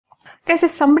Guys,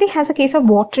 if somebody has a case of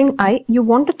watering eye, you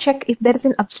want to check if there is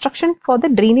an obstruction for the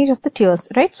drainage of the tears,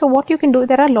 right? So what you can do,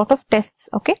 there are a lot of tests,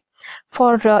 okay?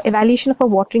 For evaluation of a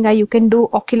watering eye, you can do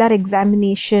ocular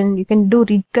examination, you can do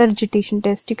regurgitation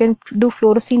test, you can do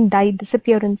fluorescein dye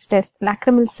disappearance test,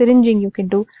 lacrimal syringing you can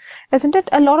do, isn't it?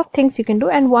 A lot of things you can do,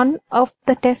 and one of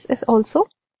the tests is also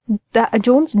the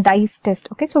Jones dyes test,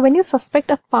 okay? So when you suspect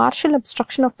a partial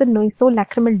obstruction of the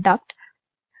nasolacrimal duct,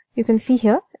 you can see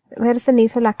here, where is the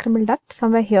nasolacrimal duct?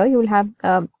 Somewhere here you will have,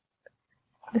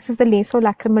 this is the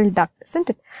nasolacrimal duct, isn't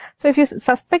it? So if you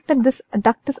suspect that this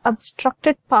duct is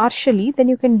obstructed partially, then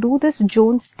you can do this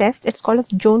Jones test. It's called as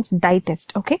Jones dye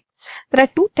test, okay? There are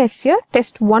two tests here,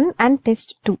 test 1 and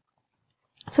test 2.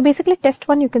 So basically test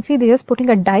 1, you can see they're just putting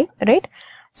a dye, right?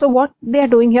 So what they are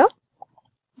doing here,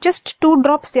 just 2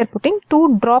 drops they are putting.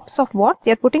 2 drops of what?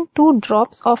 They are putting 2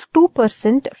 drops of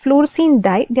 2% fluorescein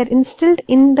dye. They are instilled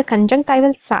in the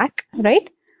conjunctival sac, right?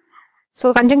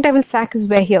 So conjunctival sac is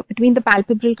where here, between the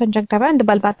palpebral conjunctiva and the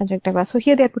bulbar conjunctiva. So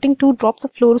here they are putting 2 drops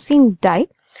of fluorescein dye.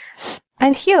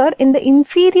 And here in the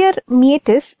inferior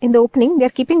meatus, in the opening, they are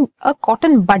keeping a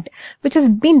cotton bud, which has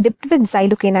been dipped with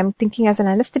xylocaine. I'm thinking as an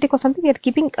anesthetic or something. They are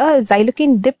keeping a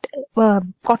xylocaine dipped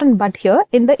cotton bud here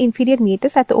in the inferior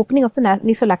meatus at the opening of the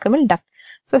nasolacrimal duct.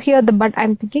 So here the bud,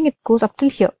 I'm thinking it goes up till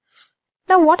here.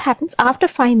 Now what happens after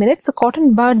 5 minutes, the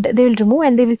cotton bud they will remove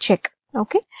and they will check.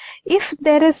 Okay. If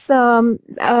there is,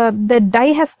 the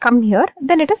dye has come here,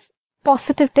 then it is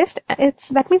positive test.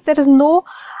 That means there is no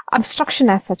obstruction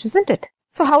as such, isn't it?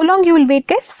 So how long you will wait,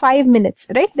 guys? 5 minutes,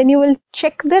 right? Then you will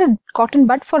check the cotton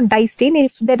bud for dye stain.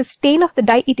 If there is stain of the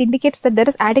dye, it indicates that there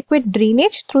is adequate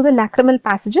drainage through the lacrimal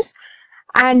passages.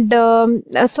 And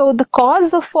so the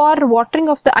cause for watering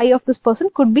of the eye of this person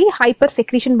could be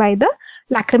hypersecretion by the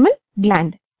lacrimal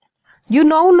gland. You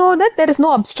now know that there is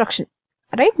no obstruction,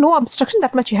 right? No obstruction,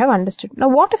 that much you have understood. Now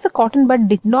what if the cotton bud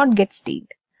did not get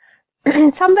stained?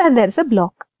 Somewhere there is a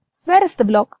block. Where is the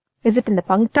block? Is it in the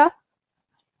puncta?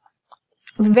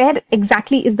 Where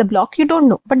exactly is the block? You don't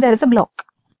know, but there is a block.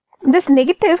 This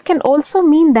negative can also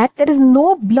mean that there is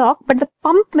no block, but the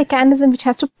pump mechanism which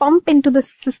has to pump into the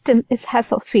system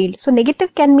has failed. So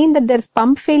negative can mean that there is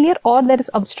pump failure or there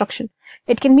is obstruction.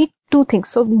 It can mean 2 things.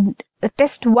 So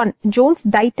test 1, Jones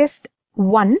dye test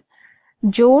 1,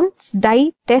 Jones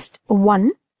dye test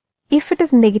 1. If it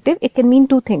is negative, it can mean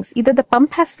 2 things. Either the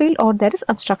pump has failed or there is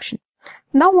obstruction.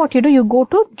 Now what you do, you go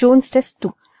to Jones test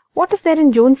 2. What is there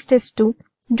in Jones test 2?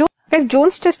 Guys,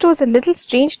 Jones test 2 is a little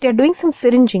strange. They are doing some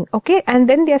syringing, okay? And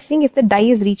then they are seeing if the dye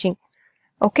is reaching,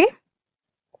 okay?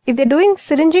 If they're doing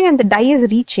syringing and the dye is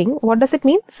reaching, what does it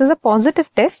mean? This is a positive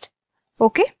test,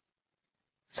 okay?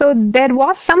 So there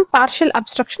was some partial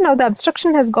obstruction. Now the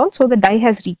obstruction has gone, so the dye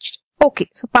has reached. Okay,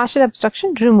 so partial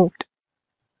obstruction removed.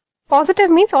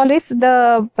 Positive means always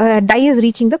the dye is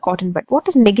reaching the cotton bud. What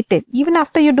is negative? Even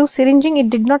after you do syringing, it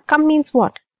did not come means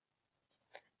what?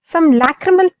 Some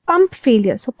lacrimal pump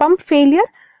failure. So pump failure,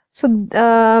 so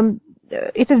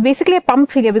it is basically a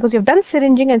pump failure because you've done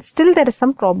syringing and still there is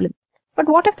some problem. But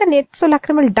what if the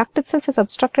nasolacrimal duct itself is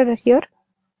obstructed here?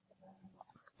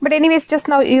 But anyways, just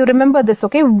now you remember this,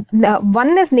 okay?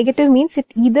 1 is negative means it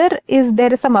either is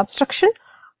there is some obstruction,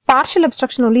 partial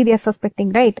obstruction only they are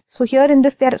suspecting, right? So here in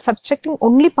this they are suspecting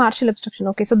only partial obstruction,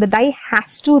 okay? So the dye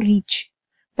has to reach.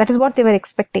 That is what they were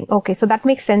expecting. Okay, so that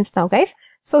makes sense now, guys.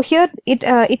 So here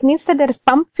it means that there is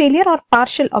pump failure or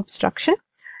partial obstruction.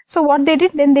 So what they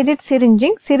did, then they did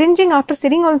syringing. Syringing, after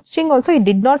syringing also it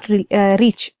did not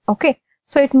reach, okay?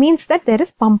 So it means that there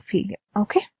is pump failure,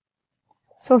 okay?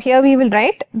 So here we will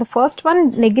write the first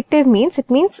one, negative means,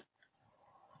 it means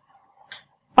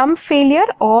pump failure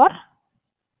or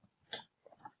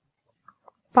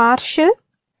partial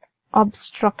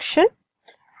obstruction,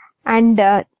 and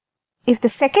if the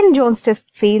second Jones test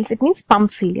fails, it means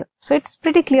pump failure. So it's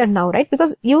pretty clear now, right?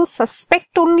 Because you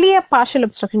suspect only a partial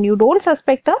obstruction. You don't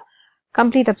suspect a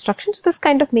complete obstruction. So this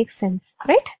kind of makes sense,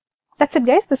 right? That's it,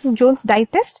 guys. This is Jones dye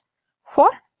test for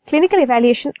clinical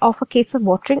evaluation of a case of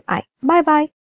watering eye. Bye-bye.